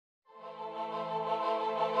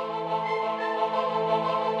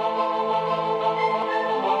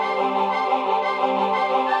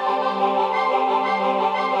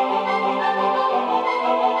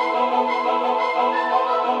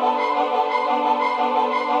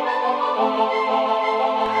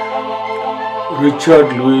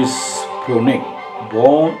Richard Louis Proenneke,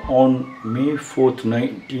 born on May 4,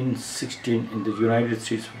 1916 in the United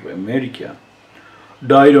States of America,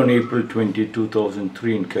 died on April 20,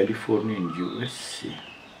 2003 in California in USA,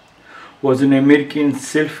 was an American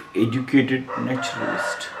self-educated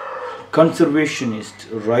naturalist, conservationist,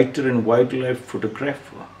 writer and wildlife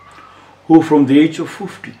photographer who from the age of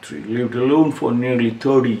 53 lived alone for nearly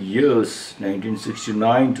 30 years,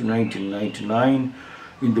 1969 to 1999,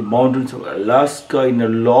 in the mountains of Alaska in a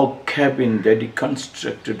log cabin that he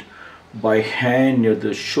constructed by hand near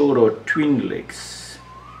the shore of Twin Lakes.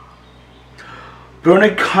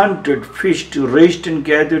 Proenneke hunted, fished, raised and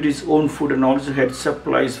gathered his own food and also had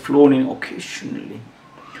supplies flown in occasionally.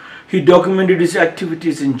 He documented his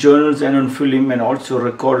activities in journals and on film and also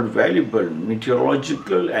recorded valuable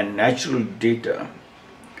meteorological and natural data.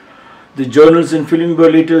 The journals and film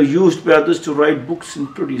were later used by others to write books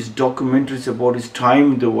and produce documentaries about his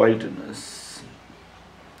time in the wilderness.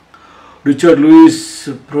 Richard Louis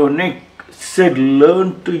Proenneke said,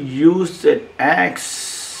 "Learn to use an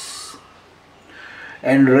axe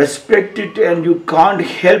and respect it, and you can't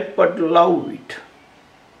help but love it.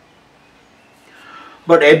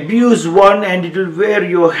 But abuse one and it will wear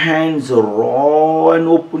your hands raw and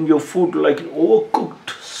open your food like an overcooked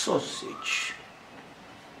sausage."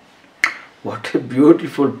 What a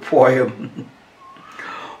beautiful poem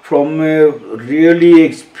from a really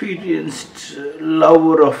experienced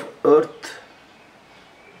lover of earth,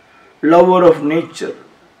 lover of nature,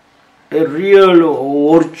 a real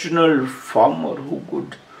original farmer who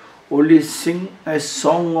could only sing a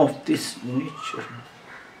song of this nature.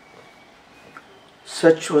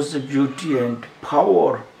 Such was the beauty and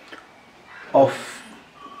power of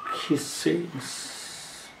his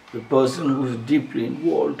sayings. The person who is deeply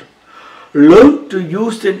involved. Learn to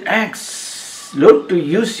use an axe, learn to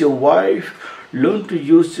use your wife, learn to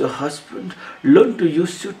use your husband, learn to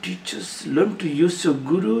use your teachers, learn to use your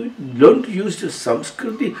guru, learn to use your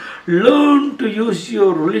samskriti, learn to use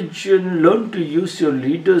your religion, learn to use your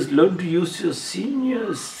leaders, learn to use your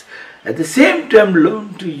seniors. At the same time,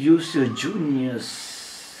 learn to use your juniors,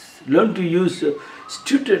 learn to use your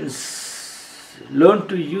students, learn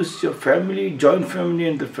to use your family, joint family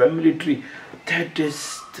and the family tree. That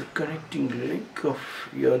is the connecting link of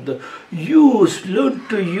learn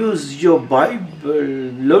to use your Bible,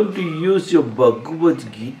 learn to use your Bhagavad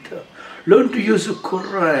Gita, learn to use your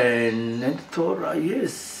Quran and Torah,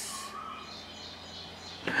 yes.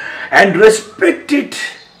 And respect it,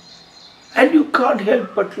 and you can't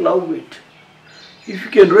help but love it. If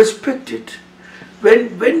you can respect it,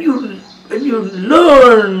 when you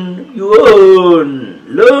learn, you earn,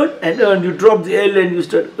 learn and earn. You drop the L and you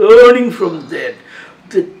start earning from that.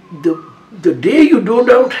 The day you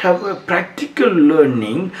don't have a practical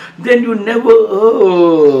learning, then you never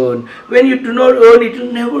earn. When you do not earn, it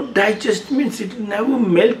will never digest, means it will never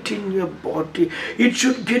melt in your body. It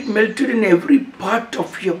should get melted in every part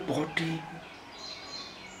of your body.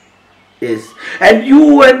 Yes, and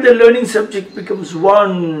you and the learning subject becomes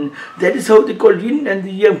one. That is how they call yin and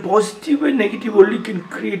the yang. Positive and negative only can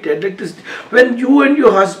create electricity. When you and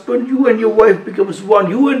your husband, you and your wife becomes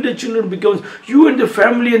one, you and the children becomes, you and the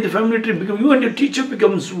family tree become, you and your teacher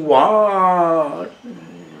becomes one.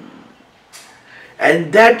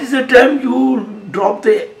 And that is the time you drop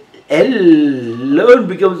the L, learn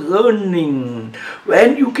becomes earning.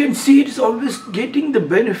 And you can see it is always getting the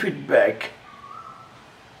benefit back.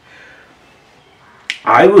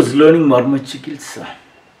 I was learning Marma Chikitsa.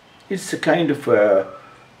 It's a kind of a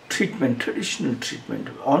treatment, traditional treatment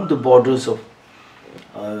on the borders of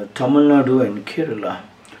Tamil Nadu and Kerala.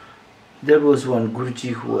 There was one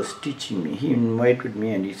Guruji who was teaching me. He invited me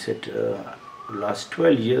and he said, last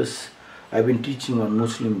 12 years I've been teaching one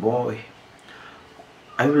Muslim boy.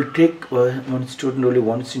 I will take one student only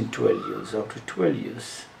once in 12 years. After 12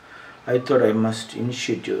 years, I thought I must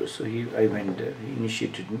initiate you. So I went there, he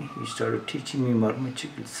initiated me, he started teaching me Marma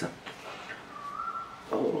Chikitsa.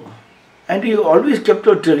 Oh. And he always kept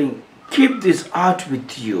on telling, keep this art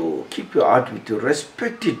with you, keep your art with you,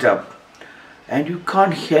 respect it up. And you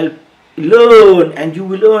can't help, learn and you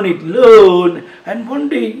will earn it, learn and one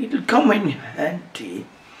day it will come in handy.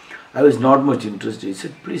 I was not much interested. He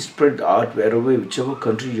said, please spread the art wherever, whichever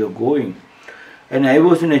country you're going. And I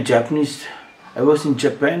was in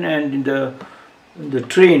Japan and in the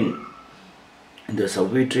train, in the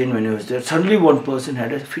subway train when I was there, suddenly one person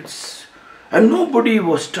had a fits and nobody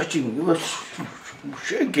was touching, he was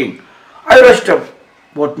shaking. I rushed up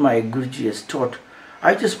what my Guruji has taught.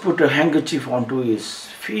 I just put a handkerchief onto his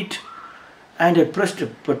feet and I pressed a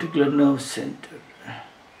particular nerve center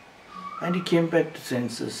and he came back to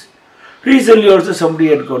senses. Recently also somebody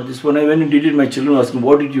had got this one. When I did it, my children asked me,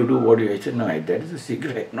 what did you do? What did you? I said, no, that is a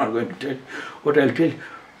secret. I'm not going to tell you. What I'll tell you.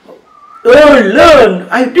 Oh, learn!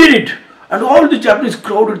 I did it. And all the Japanese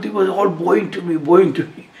crowd, they were all bowing to me, bowing to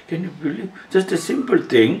me. Can you believe? Just a simple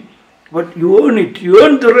thing. But you earn it. You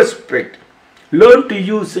earn the respect. Learn to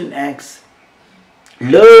use an axe.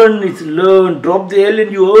 Learn is learn. Drop the L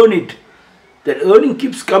and you earn it. That earning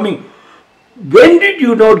keeps coming. When did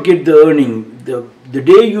you not get the earning? The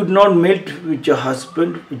day you not met with your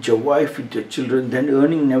husband, with your wife, with your children, then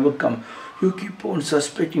earning never come. You keep on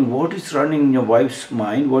suspecting what is running in your wife's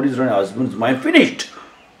mind, what is running in your husband's mind. Finished.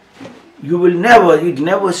 You will never, it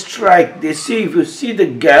never strike. They say if you see the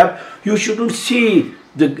gap, you shouldn't see,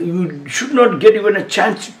 you should not get even a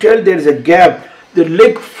chance to tell there is a gap. The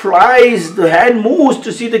leg flies, the hand moves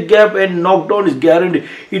to see the gap and knockdown is guaranteed.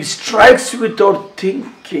 It strikes without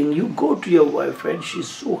thinking. You go to your wife and she's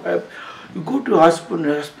so happy. You go to your husband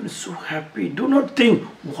is so happy. Do not think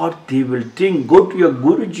what they will think. Go to your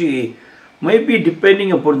Guruji. Maybe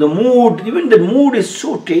depending upon the mood, even the mood is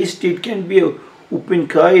so tasty. It can be a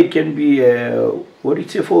upinkai, it can be a, what do you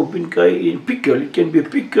say for upinkai? In pickle, it can be a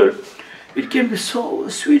pickle. It can be so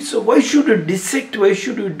sweet. So why should you dissect? Why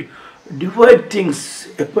should you divide things,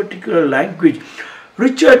 a particular language?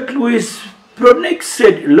 Richard Louis Proenneke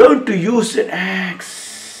said, learn to use an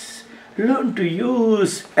axe. Learn to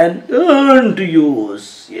use and learn to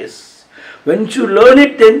use. Yes. When you learn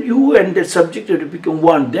it, then you and the subject have to become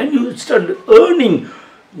one. Then you start earning.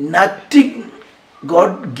 Nothing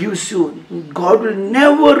God gives you. God will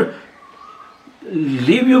never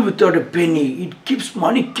leave you without a penny. It keeps,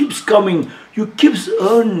 money keeps coming. You keeps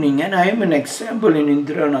earning. And I am an example in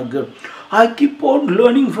Indiranagar. I keep on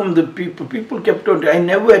learning from the people. People kept on. I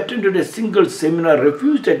never attended a single seminar,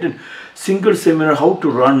 refused to attend single seminar how to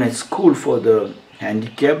run a school for the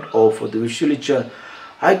handicapped or for the visually challenged.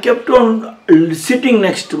 I kept on sitting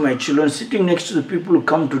next to my children, sitting next to the people who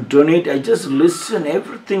come to donate. I just listen,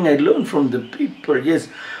 everything I learn from the people. Yes,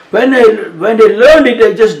 when I learned it,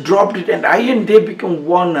 I just dropped it, and I and they become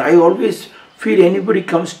one. I always feel anybody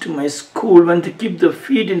comes to my school, when they keep the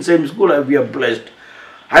feet inside school, we are blessed.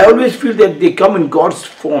 I always feel that they come in God's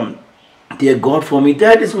form. They are God for me.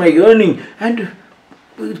 That is my earning. And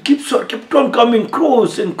it kept on coming,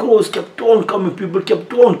 crows and crows kept on coming, people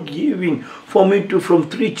kept on giving for me to, from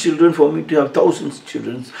 3 children, for me to have thousands of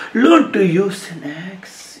children. Learn to use an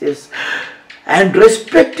axe, yes. And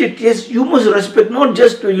respect it, yes, you must respect, not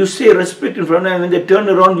just you say respect in front of them and when they turn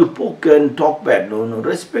around you poke and talk bad. No, no,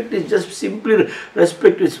 respect is just simply,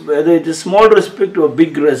 respect is whether it is small respect or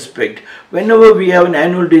big respect. Whenever we have an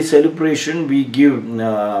annual day celebration, we give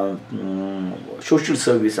social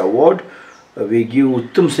service award. We give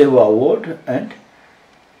Uttam Seva Award and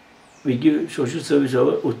we give Social Service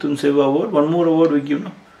Award, Uttam Seva Award. One more award we give,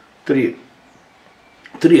 no? Three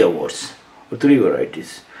awards, or 3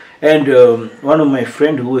 varieties. And one of my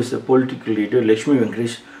friend who is a political leader, Lakshmi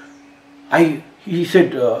Venkatesh, he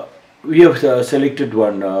said, we have selected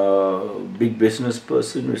one big business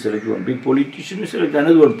person, we selected one big politician, we selected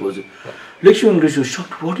another one person. Lakshmi Venkatesh was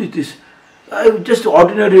shocked, what is this? I'm just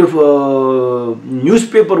ordinary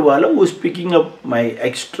newspaper wala who is picking up my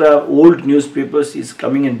extra old newspapers. He's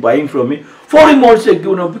coming and buying from me. For him also I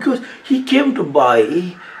give now because he came to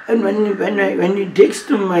buy. And when he takes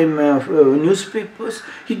to my newspapers,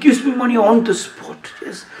 he gives me money on the spot.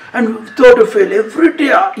 Yes, and without a fail, every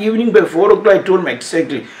day evening by 4 o'clock I told him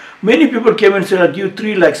exactly. Many people came and said, I'll give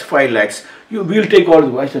 3 lakhs, 5 lakhs. We'll take all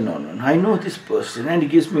the. I said, no, no, no. I know this person, and he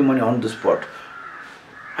gives me money on the spot.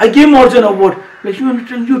 I gave him also an award. Like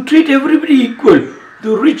you treat everybody equal.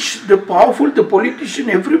 The rich, the powerful, the politician,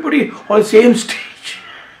 everybody on the same stage.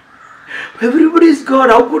 Everybody is God.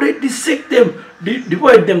 How could I dissect them,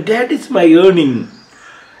 divide them? That is my earning.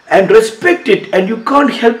 And respect it. And you can't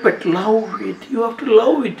help but love it. You have to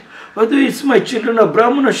love it. Whether it's my children or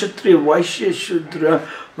Brahmana, Kshatriya, Vaishya, Shudra.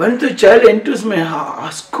 When the child enters my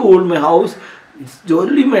school, my house, it's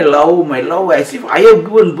only my love, as if I have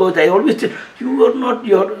given birth. I always say, you are not,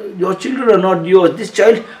 your children are not yours. This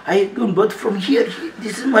child, I have given birth from here.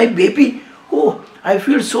 This is my baby. Oh, I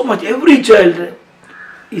feel so much. Every child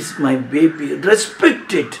is my baby.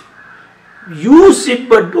 Respect it. Use it,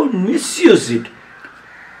 but don't misuse it.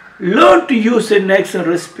 Learn to use an axe and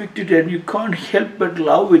respect it, and you can't help but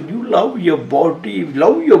love it. You love your body, you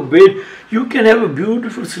love your bed. You can have a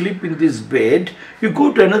beautiful sleep in this bed. You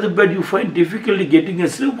go to another bed, you find difficulty getting a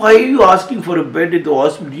sleep. Why are you asking for a bed at the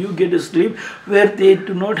hospital? You get a sleep where they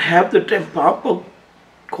do not have the time. Papa,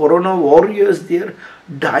 Corona warriors, they are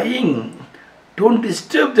dying. Don't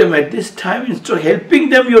disturb them at this time. Instead of helping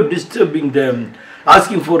them, you're disturbing them.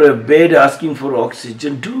 asking for a bed, asking for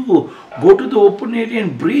oxygen. Do go to the open area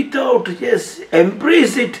and breathe out. Yes,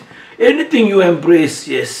 embrace it. Anything you embrace,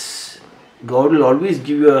 yes, God will always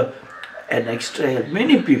give you an extra help.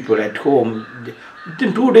 Many people at home,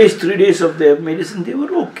 within 2 days, 3 days of their medicine, they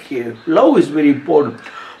were okay. Love is very important.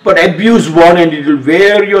 But abuse one and it will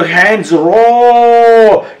wear your hands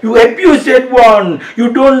raw. You abuse that one.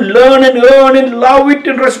 You don't learn and earn and love it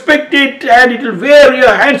and respect it, and it will wear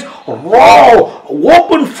your hands raw.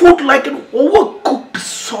 Open foot like an overcooked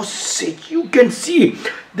sausage. You can see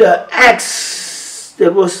the axe.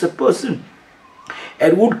 There was a person, a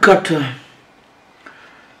woodcutter.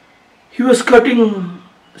 He was cutting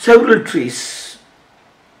several trees.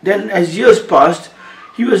 Then as years passed,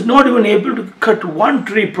 he was not even able to cut one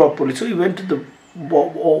tree properly. So he went to the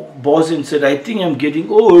boss and said, I think I'm getting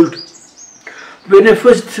old. When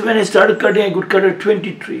I started cutting, I could cut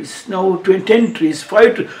 20 trees. Now 10 trees,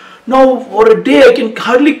 5 trees. Now for a day I can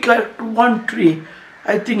hardly cut one tree.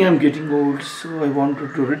 I think I'm getting old. So I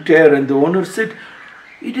wanted to retire. And the owner said,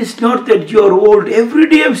 it is not that you're old. Every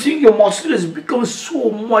day I'm seeing your muscle has become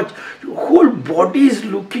so much. Your whole body is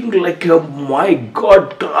looking like a, my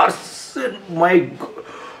God, Tarzan, my God,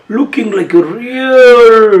 looking like a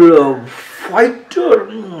real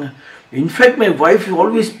fighter. In fact, my wife is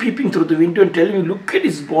always peeping through the window and telling me, look at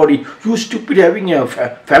his body. You stupid, having a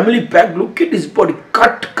family pack. Look at his body.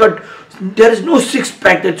 Cut. There is no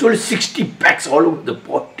 6-pack. That's only 60 packs all over the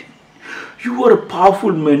body. You are a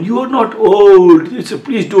powerful man. You are not old. He said,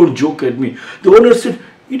 please don't joke at me. The owner said,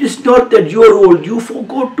 it is not that you are old. You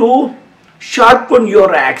forgot to sharpen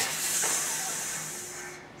your axe.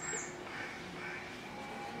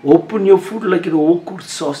 Open your foot like an overcooked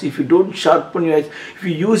sauce. If you don't sharpen your axe, if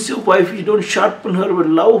you use your wife, you don't sharpen her, but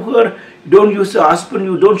love her. You don't use the husband,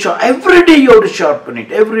 you don't sharpen. Every day you have to sharpen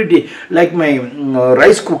it. Every day. Like my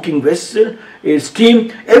rice cooking vessel,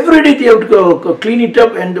 steam. Every day they have to go clean it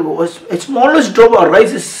up, and a smallest drop of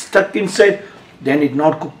rice is stuck inside, then it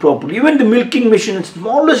not cooked properly. Even the milking machine, the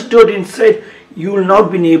smallest dirt inside, you will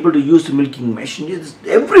not be able to use the milking machine. It's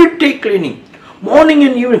every day cleaning. Morning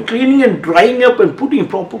and evening, cleaning and drying up and putting in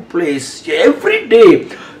proper place. Every day,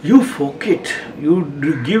 you forget. You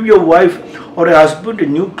give your wife or a husband a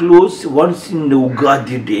new clothes once in the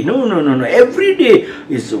Ugadi day. No. Every day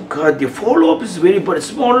is Ugadi. Follow-up is very important.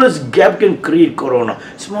 Smallest gap can create corona.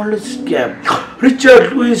 Smallest gap.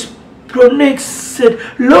 Richard Louis Proenneke said,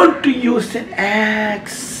 learn to use an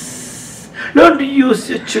axe. Learn to use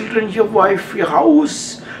your children, your wife, your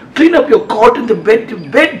house. Clean up your cot and the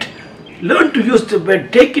bed. Learn to use the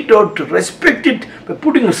bed, take it out, respect it by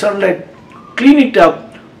putting in sunlight, clean it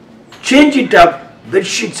up, change it up, bed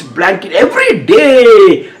sheets, blanket, every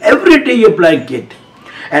day your blanket.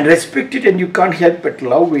 And respect it, and you can't help but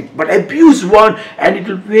love it. But abuse one and it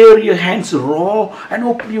will wear your hands raw and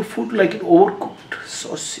open your foot like an overcooked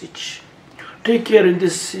sausage. Take care in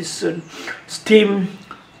this season. Steam,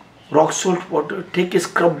 rock salt water, take a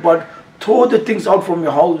scrub bath, throw the things out from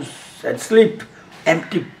your house and sleep.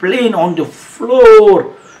 Empty plain on the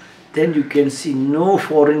floor. Then you can see no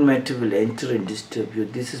foreign matter will enter and disturb you.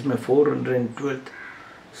 This is my 412th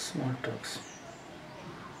Small Talks.